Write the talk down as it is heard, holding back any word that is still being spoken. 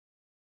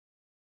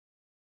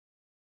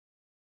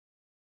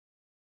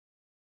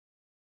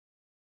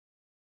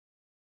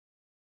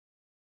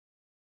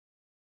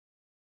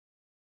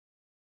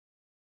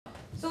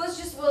So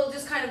we'll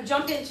just kind of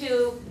jump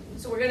into,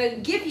 so we're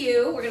going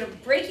to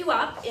break you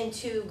up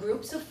into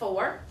groups of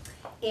 4,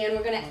 and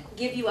we're going to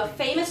give you a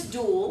famous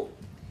duel,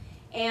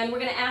 and we're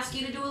going to ask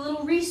you to do a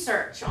little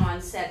research on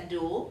said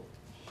duel,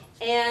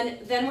 and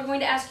then we're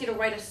going to ask you to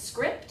write a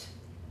script,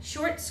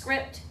 short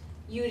script,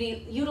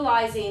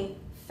 utilizing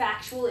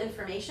factual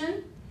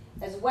information,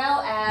 as well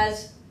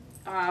as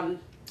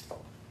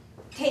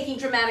taking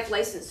dramatic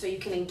license so you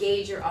can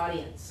engage your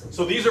audience.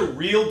 So these are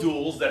real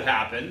duels that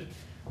happened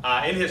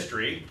in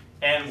history,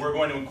 and we're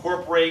going to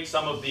incorporate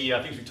some of the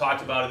things we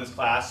talked about in this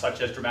class,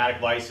 such as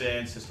dramatic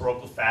license,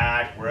 historical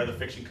fact, where the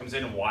fiction comes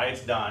in and why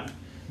it's done.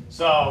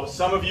 So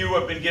some of you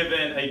have been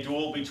given a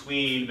duel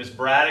between Miss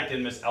Braddock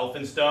and Miss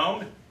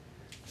Elphinstone.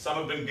 Some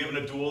have been given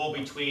a duel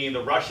between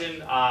the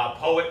Russian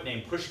poet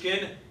named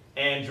Pushkin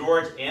and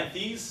George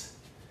Anthes.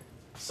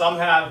 Some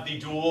have the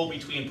duel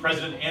between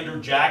President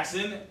Andrew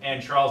Jackson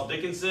and Charles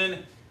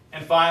Dickinson.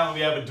 And finally,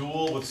 we have a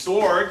duel with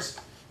swords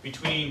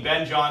between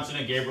Ben Jonson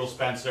and Gabriel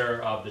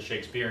Spencer of the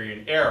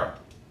Shakespearean era.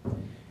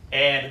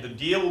 And the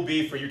deal will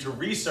be for you to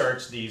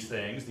research these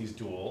things, these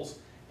duels,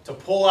 to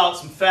pull out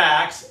some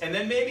facts, and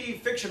then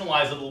maybe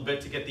fictionalize a little bit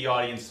to get the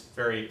audience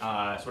very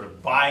sort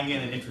of buying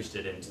in and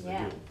interested into the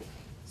duel.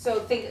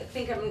 So I'm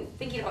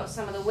thinking about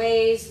some of the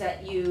ways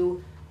that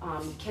you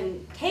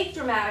can take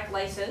dramatic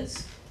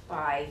license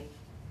by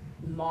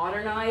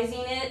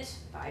modernizing it,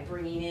 by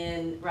bringing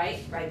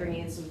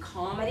in some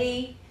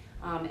comedy,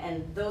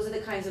 and those are the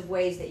kinds of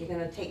ways that you're going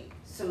to take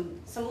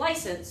some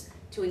license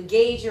to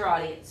engage your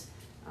audience,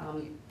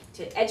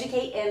 to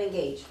educate and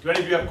engage. Do any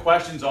of you have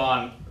questions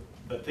on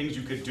the things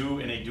you could do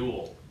in a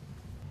duel?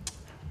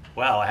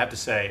 Well, I have to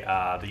say,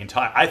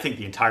 I think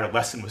the entire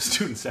lesson was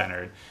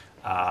student-centered.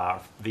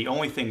 The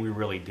only thing we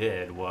really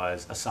did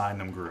was assign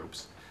them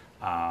groups.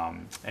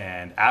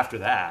 And after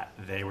that,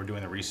 they were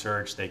doing the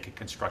research. They could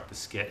construct the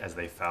skit as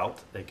they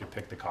felt. They could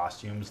pick the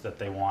costumes that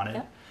they wanted.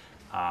 Yep.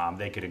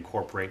 They could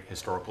incorporate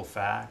historical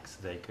facts.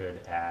 They could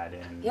add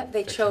in. Yep.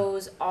 They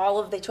chose all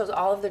of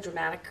the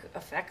dramatic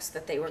effects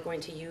that they were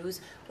going to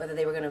use. Whether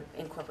they were going to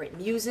incorporate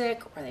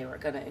music, or they were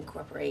going to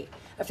incorporate,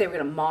 if they were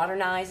going to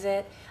modernize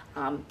it.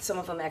 Some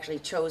of them actually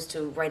chose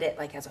to write it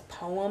like as a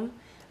poem,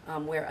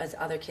 whereas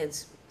other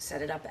kids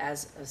set it up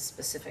as a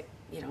specific,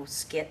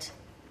 skit,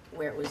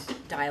 where it was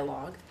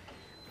dialogue.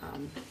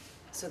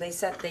 So they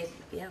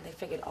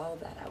figured all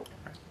of that out.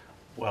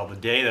 Well, the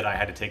day that I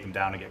had to take them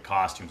down to get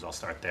costumes, I'll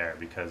start there,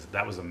 because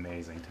that was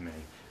amazing to me.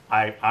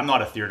 I'm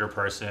not a theater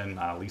person,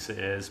 Lisa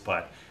is,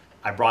 but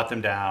I brought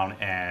them down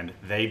and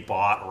they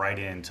bought right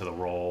into the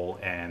role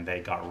and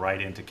they got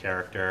right into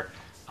character.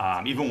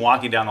 Even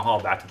walking down the hall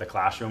back to the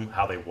classroom,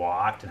 how they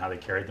walked and how they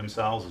carried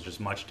themselves was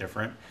just much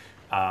different.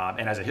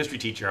 And as a history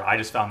teacher, I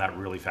just found that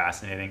really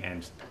fascinating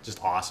and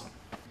just awesome.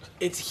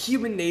 It's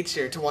human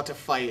nature to want to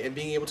fight, and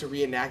being able to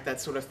reenact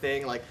that sort of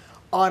thing, like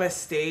on a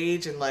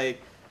stage, and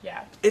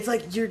it's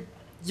like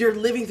you're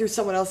living through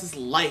someone else's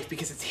life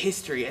because it's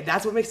history, and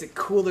that's what makes it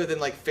cooler than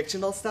like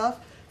fictional stuff,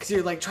 because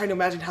you're like trying to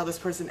imagine how this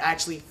person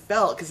actually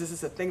felt, because this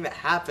is a thing that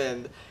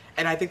happened,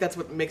 and I think that's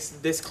what makes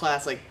this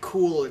class like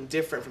cool and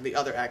different from the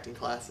other acting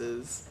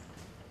classes.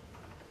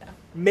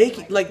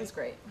 Making it's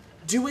great.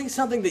 Doing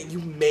something that you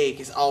make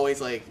is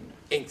always like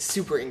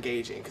super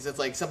engaging, because it's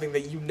like something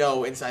that you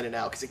know inside and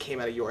out because it came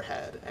out of your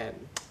head, and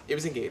it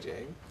was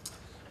engaging.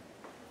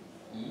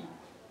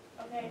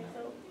 Okay,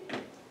 so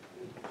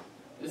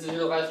this is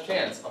your last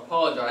chance.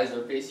 Apologize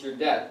or face your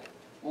death.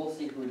 We'll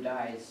see who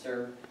dies,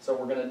 sir. So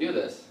we're gonna do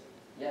this.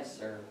 Yes,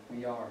 sir,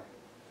 we are.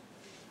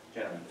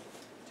 Gentlemen,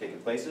 taking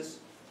places.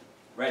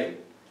 Ready.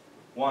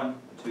 1,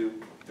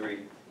 2, 3,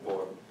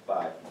 4,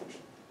 5.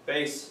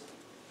 Face.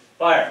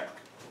 Fire.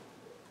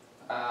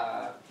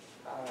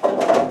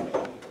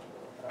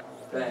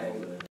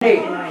 Hey,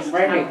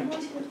 Randy,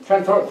 try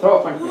to throw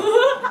a punch.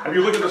 Have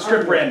you looked at the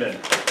script, Brandon?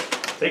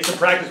 Take some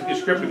practice with your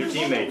script with your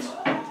teammates.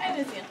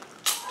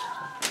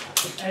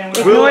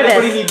 Will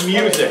anybody need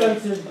music?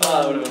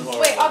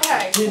 Wait,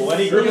 okay. Will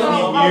any group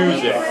need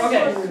music?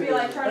 Okay. You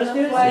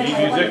need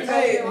music?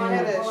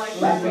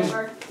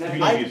 You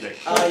need music.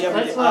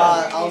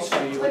 I'll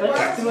show you.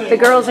 The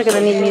girls are going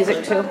to need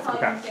music too.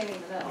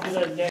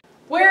 Okay.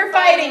 We're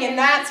fighting, and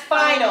that's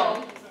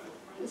final.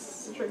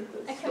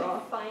 I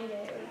couldn't find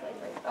it. It was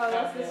like, oh,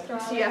 that's the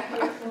straw. Yeah.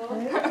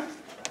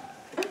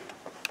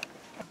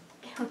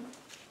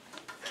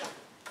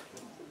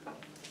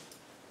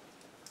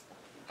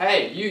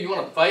 Hey, you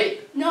want to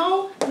fight?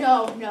 No,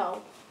 no,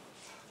 no.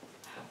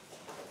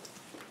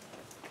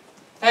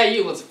 Hey,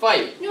 you, let's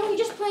fight. No, we're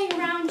just playing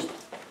around.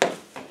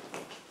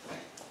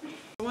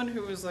 Someone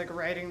who was like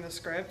writing the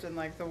script and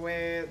like the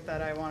way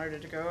that I wanted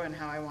it to go and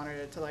how I wanted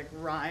it to like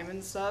rhyme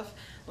and stuff,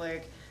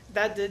 like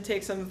that did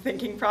take some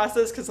thinking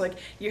process, because like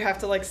you have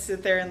to like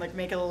sit there and like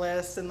make a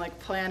list and like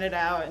plan it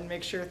out and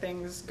make sure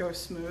things go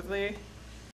smoothly.